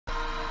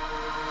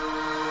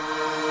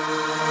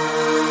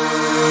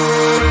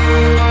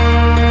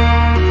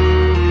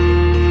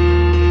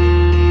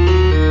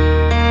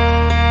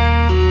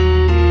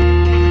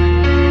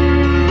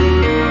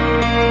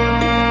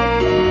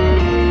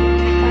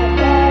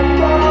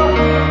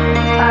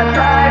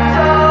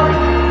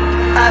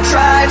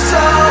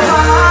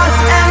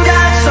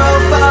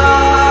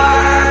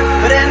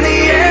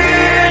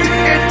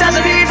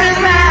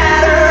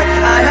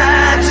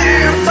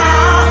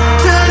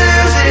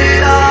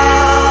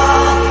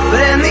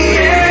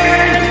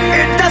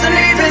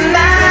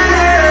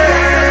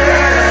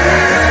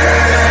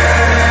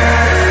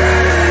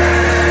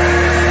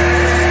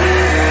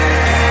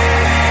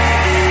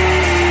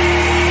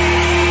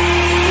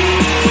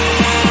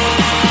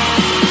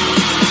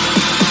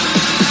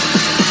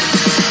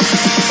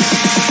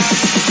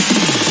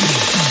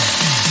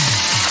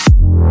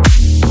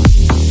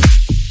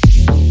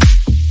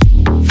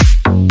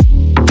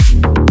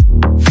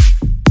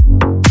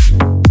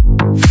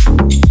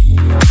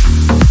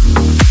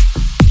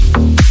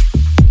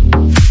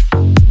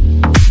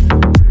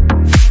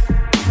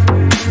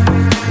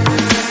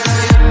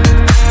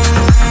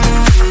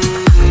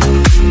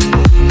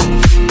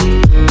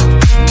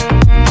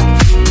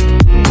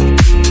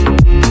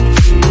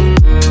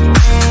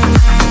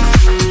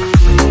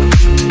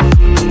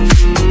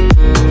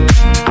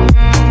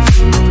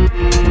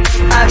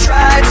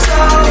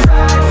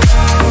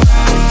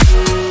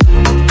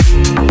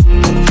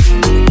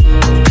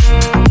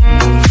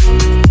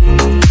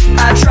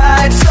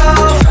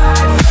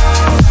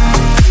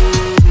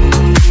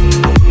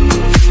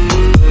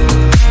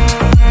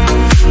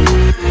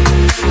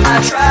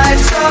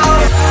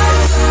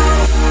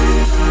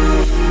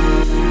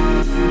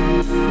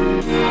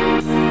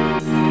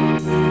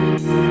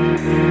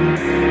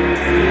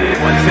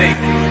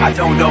I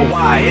don't know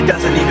why, it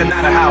doesn't even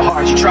matter how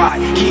hard you try.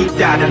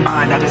 Keep that in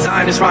mind, I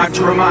designed this rhyme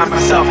to remind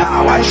myself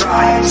how I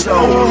tried so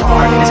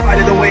hard. In spite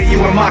of the way you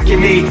were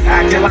mocking me,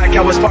 acting like I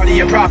was part of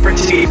your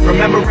property,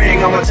 remembering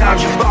all the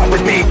times you fought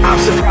with me,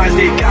 I'm surprised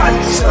it got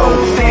so.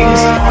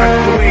 Things aren't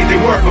the way they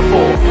were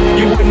before.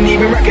 You wouldn't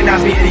even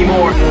recognize me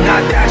anymore.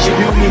 Not that you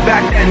knew me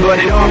back then, but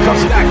it all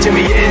comes back to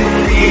me in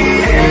the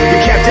end. You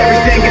kept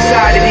everything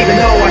inside, and even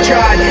though I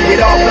tried, it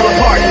all fell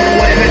apart.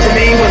 What it meant to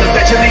me will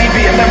eventually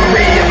be a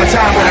memory of a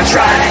time when I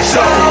tried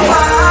so